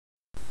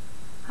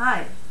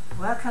Hi,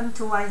 welcome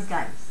to Wise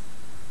Guys.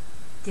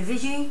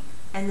 Division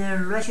and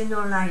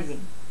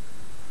rationalizing.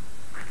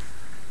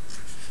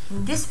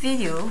 In this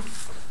video,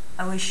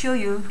 I will show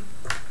you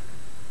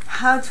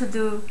how to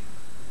do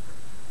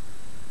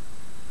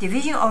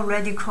division of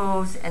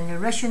radicals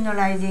and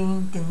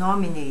rationalizing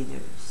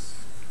denominators.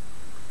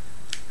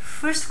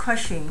 First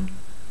question,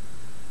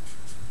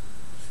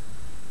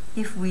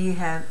 if we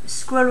have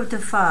square root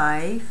of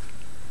 5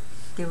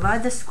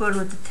 divide the square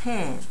root of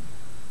 10,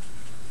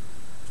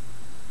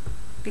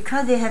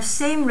 because they have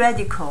same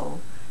radical,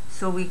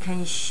 so we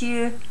can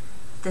share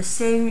the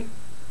same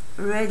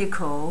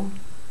radical,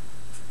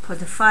 put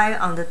 5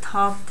 on the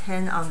top,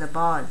 10 on the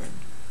bottom.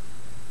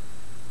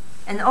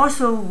 And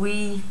also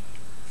we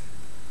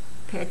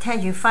pay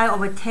attention, 5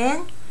 over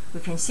 10, we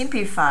can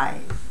simplify,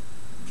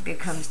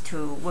 becomes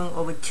to 1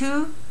 over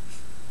 2.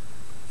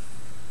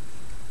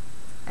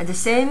 And the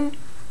same,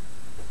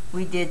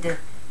 we did the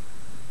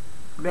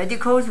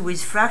radicals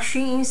with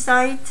fraction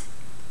inside,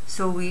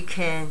 so we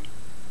can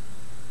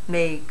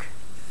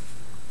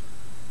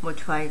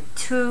multiply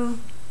 2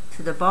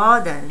 to the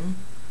bottom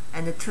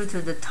and the 2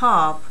 to the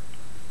top,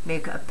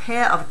 make a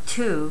pair of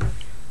 2,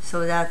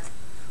 so that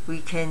we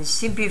can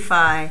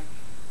simplify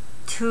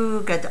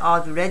 2, get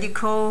out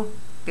radical,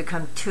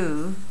 become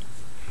 2,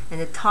 and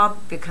the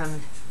top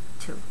becomes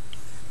 2.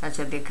 That's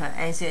a big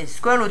answer is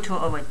square root 2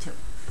 over 2.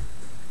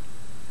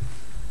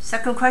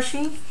 Second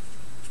question,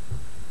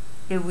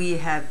 if we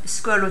have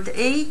square root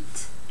 8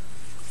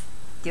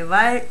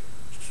 divide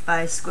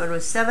by square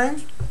root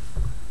 7.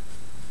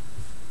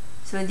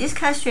 So in this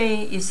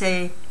question, you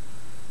say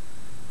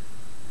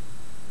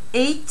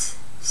 8,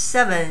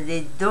 7,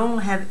 they don't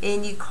have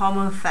any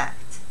common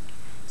fact.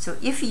 So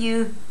if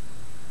you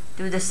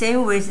do the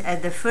same way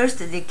as the first,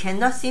 they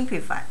cannot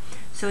simplify.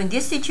 So in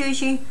this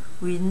situation,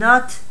 we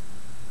not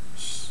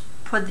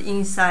put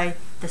inside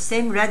the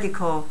same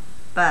radical,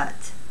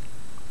 but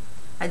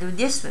I do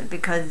this one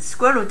because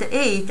square root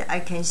 8,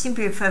 I can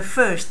simplify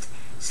first.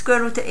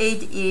 Square root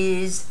 8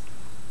 is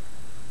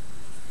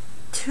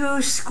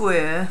 2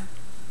 square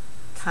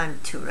times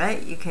 2,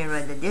 right? You can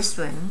write this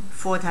one,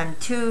 4 times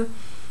 2.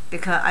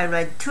 Because I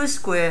write 2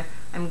 square,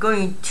 I'm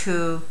going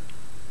to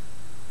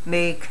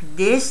make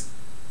this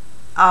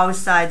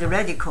outside the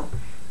radical.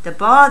 The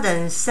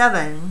bottom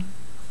 7,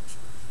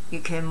 you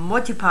can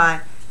multiply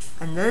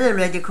another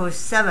radical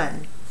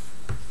 7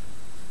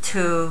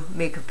 to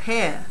make a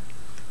pair.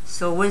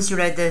 So once you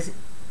write the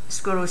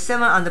square root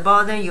 7 on the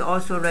bottom, you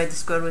also write the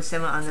square root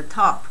 7 on the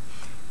top.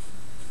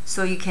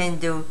 So you can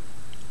do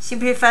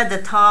simplify the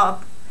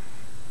top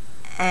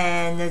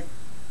and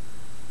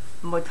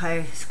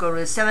multiply square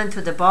root 7 to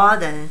the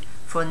bottom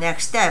for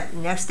next step.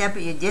 Next step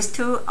is this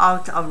 2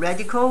 out of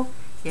radical.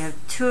 You have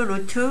 2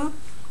 root 2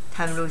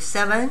 times root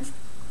 7.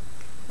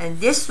 And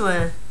this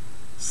one,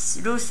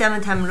 root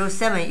 7 times root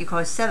 7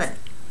 equals 7.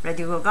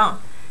 Radical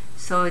gone.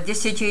 So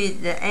this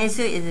situation, the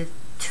answer is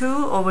 2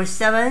 over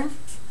 7.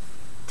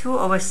 2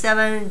 over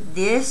 7,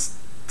 this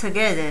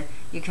together,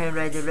 you can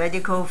write the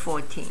radical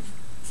 14.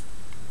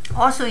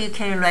 Also, you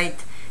can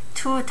write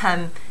 2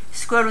 times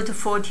square root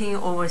 14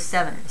 over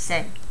 7,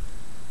 same.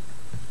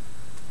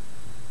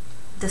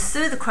 The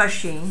third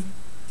question,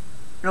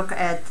 look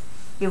at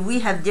if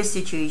we have this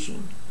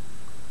situation.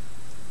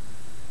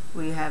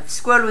 We have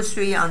square root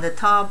 3 on the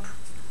top.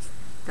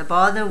 The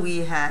bottom we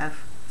have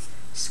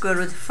square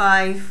root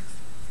 5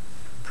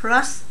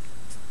 plus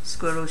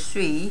square root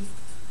 3,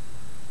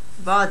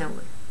 bottom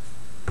one.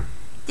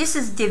 This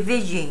is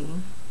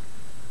division.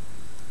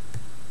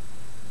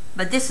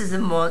 But this is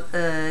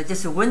this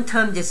is one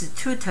term, this is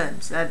two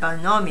terms, right?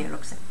 Binomial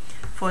looks like.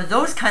 For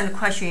those kind of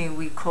questions,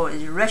 we call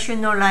it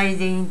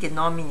rationalizing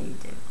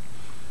denominator.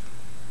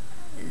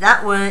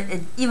 That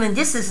one, even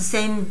this is the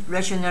same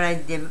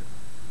rationalizing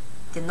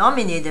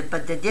denominator,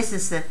 but this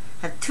is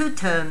have two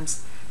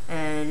terms,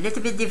 a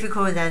little bit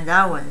difficult than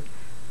that one.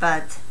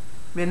 But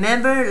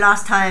remember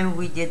last time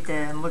we did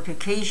the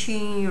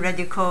multiplication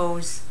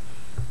radicals,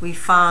 we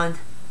found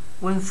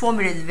one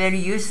formula is very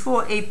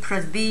useful, a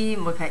plus b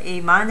multiply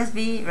a minus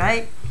b,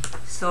 right?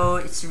 So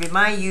it's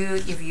remind you,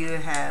 if you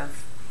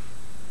have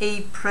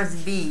a plus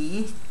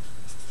b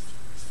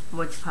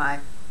multiply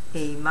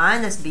a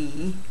minus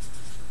b,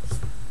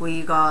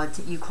 we got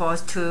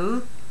equals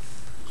to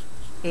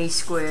a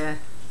square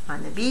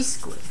minus b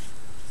square.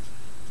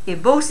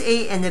 If both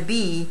a and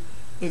b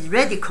is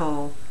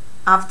radical,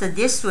 after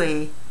this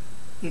way,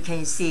 you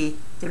can see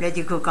the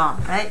radical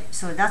gone, right?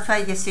 So that's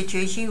why the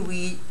situation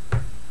we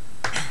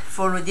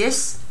follow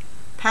this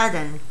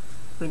pattern,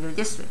 we do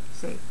this way.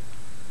 Say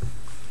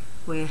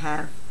we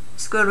have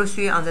square root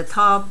 3 on the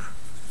top,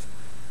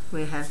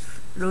 we have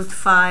root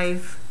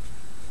 5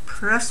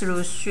 plus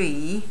root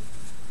 3,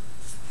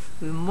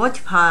 we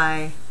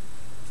multiply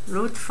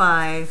root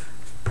 5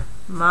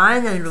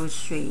 minus root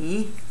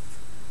 3,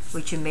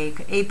 which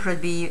make a plus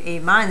b, a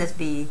minus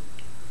b,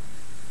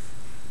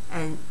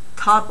 and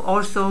top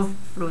also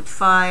root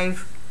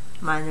 5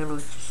 minus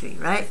root 3,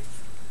 right?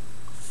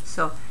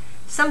 So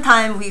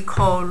sometimes we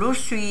call root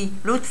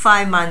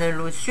 5 minus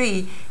root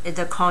 3 is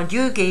the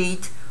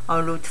conjugate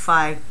or root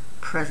 5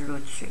 plus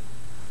root 3.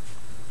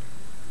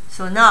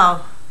 So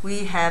now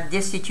we have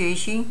this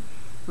situation.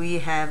 We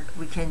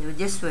can do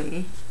this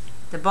way.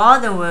 The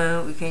bottom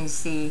one, we can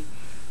see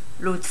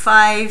root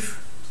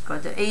 5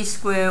 got the a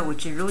squared,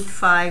 which is root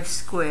 5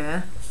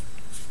 squared,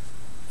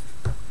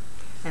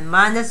 and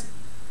minus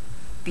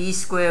b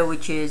squared,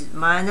 which is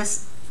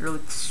minus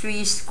root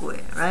 3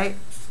 squared, right?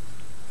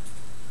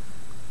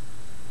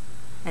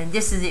 And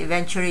this is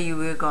eventually you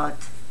will got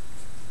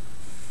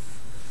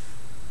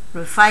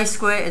root 5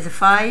 squared is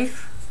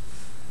 5,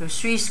 root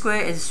 3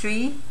 squared is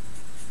 3,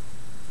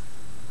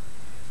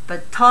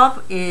 but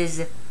top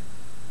is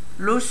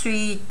root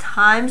 3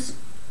 times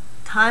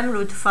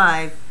root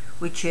 5,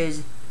 which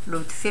is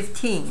root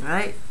 15,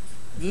 right?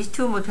 These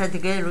two multiply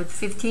together, root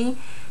 15,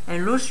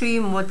 and root 3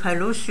 multiply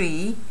root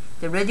 3,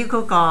 the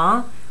radical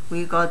gone,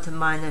 we got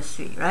minus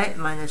 3, right?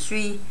 Minus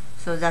 3.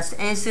 So that's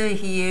the answer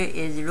here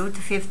is root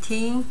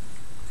 15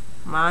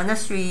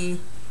 minus 3.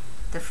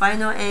 The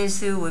final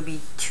answer will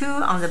be 2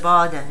 on the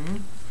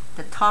bottom.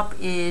 The top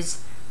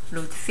is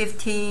root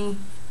 15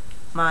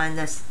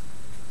 minus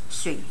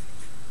 3.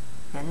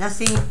 And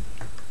nothing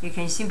you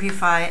can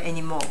simplify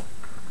anymore.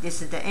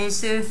 This is the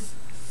answer.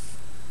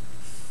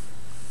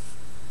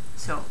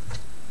 So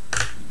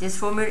this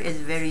formula is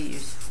very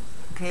useful,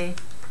 okay,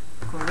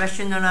 for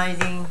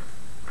rationalizing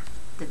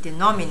the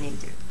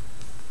denominator.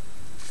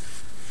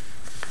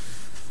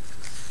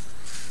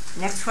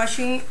 Next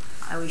question,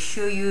 I will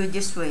show you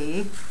this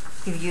way.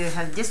 If you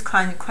have this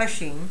kind of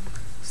question,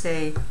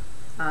 say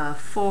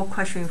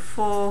question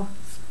 4,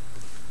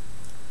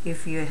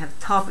 if you have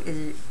top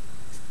is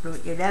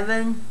root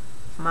 11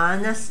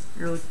 minus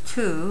root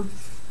 2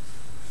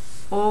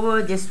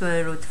 over this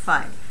one root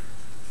 5.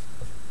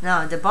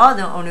 Now the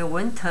bottom only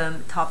one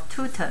term, top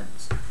 2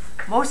 terms.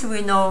 Most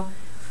we know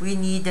we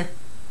need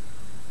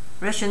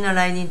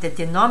rationalizing the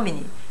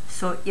denominator.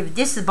 So if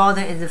this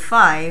bottom is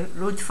 5,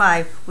 root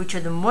 5, we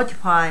should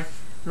multiply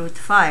root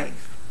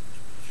 5.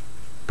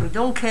 We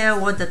don't care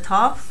what the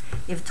top.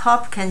 If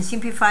top can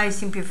simplify,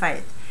 simplify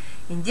it.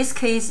 In this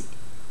case,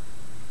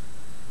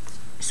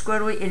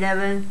 square root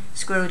 11,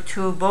 square root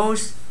 2,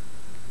 both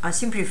are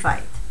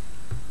simplified.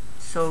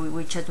 So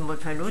we just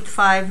multiply root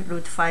 5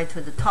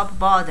 to the top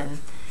bottom.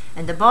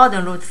 And the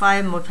bottom root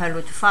 5 multiply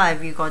root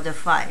 5, you got the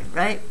 5,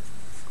 right?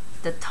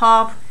 The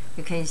top,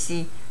 you can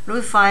see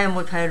root 5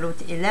 multiply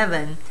root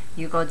 11,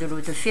 you got the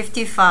root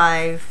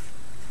 55.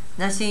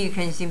 Nothing you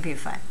can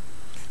simplify.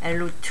 And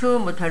root 2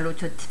 multiply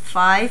root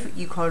 5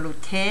 equal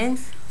root 10.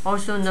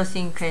 Also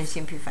nothing can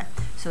simplify.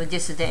 So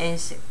this is the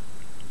answer.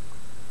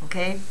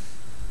 Okay?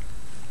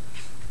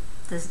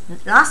 The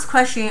last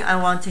question I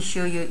want to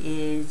show you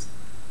is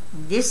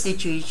this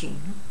situation.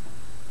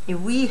 If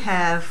we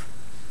have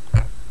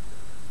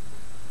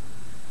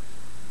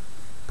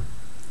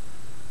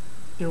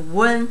a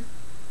 1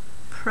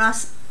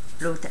 plus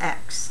root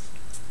x,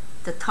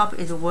 the top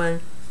is 1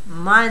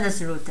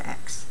 minus root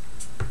x.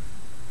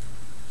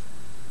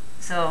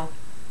 So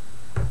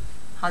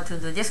how to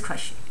do this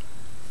question?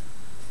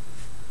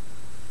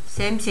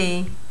 Same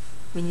thing,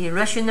 we need to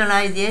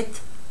rationalize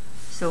it.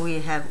 So we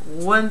have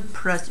 1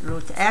 plus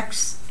root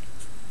x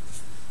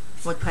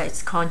multiply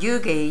its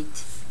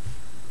conjugate,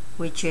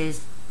 which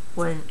is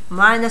 1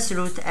 minus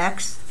root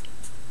x,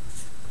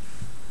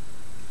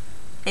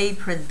 a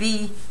plus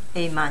b,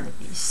 a minus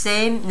b.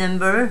 Same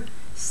number,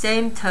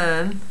 same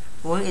term,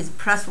 1 is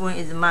plus, 1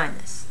 is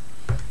minus.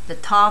 The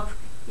top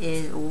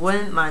is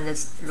 1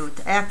 minus root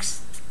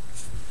x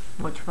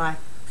multiply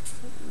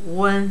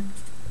 1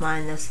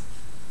 minus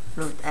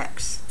root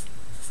x.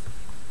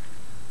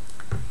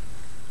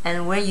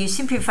 And when you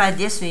simplify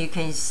this one, you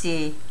can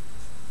see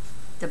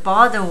the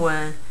bottom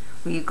one,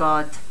 we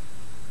got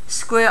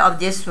square of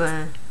this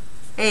one,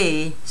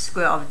 a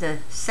square of the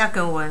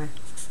second one.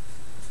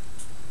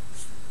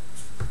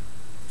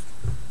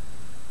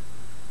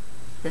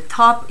 The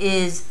top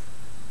is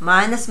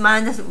minus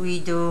minus, we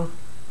do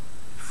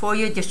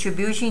Fourier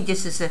distribution.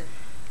 This is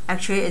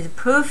actually is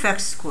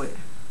perfect square.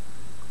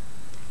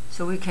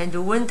 So we can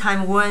do 1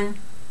 times 1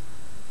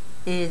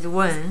 is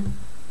 1,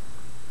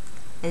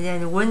 and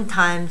then 1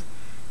 times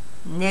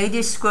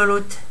negative square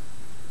root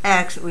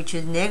x, which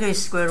is negative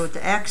square root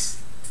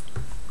x,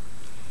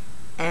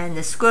 and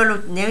the square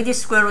root, negative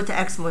square root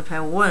x multiply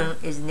 1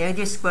 is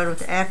negative square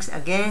root x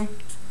again.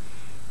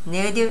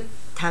 Negative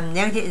times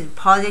negative is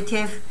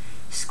positive.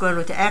 Square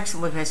root x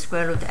multiply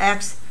square root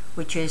x,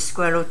 which is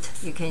square root,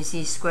 you can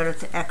see square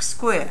root x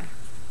squared,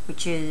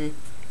 which is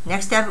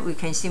next step. We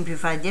can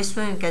simplify this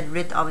one, get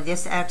rid of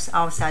this x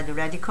outside the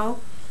radical.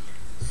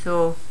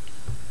 So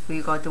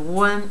we got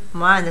 1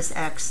 minus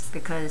x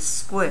because it's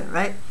square,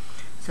 right?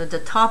 So the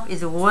top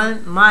is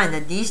 1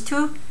 minus these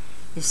two,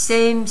 the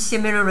same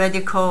similar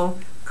radical,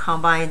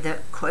 combine the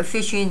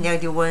coefficient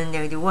negative 1,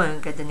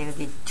 get the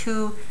negative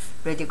 2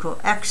 radical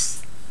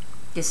x.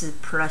 This is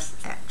plus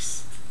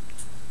x.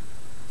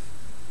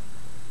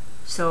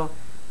 So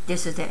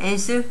this is the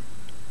answer.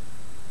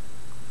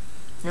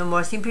 No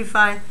more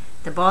simplify.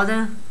 The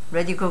bottom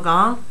radical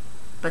gone,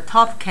 but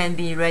top can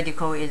be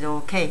radical is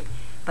okay,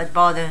 but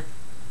bottom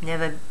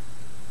never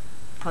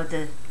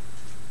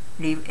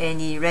leave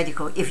any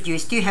radical. If you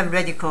still have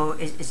radical,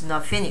 it's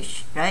not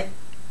finished, right?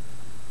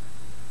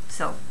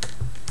 So,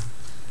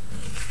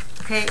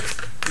 okay,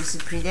 this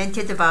is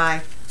presented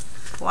by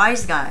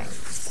Wise Guy.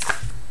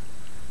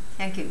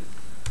 Thank you.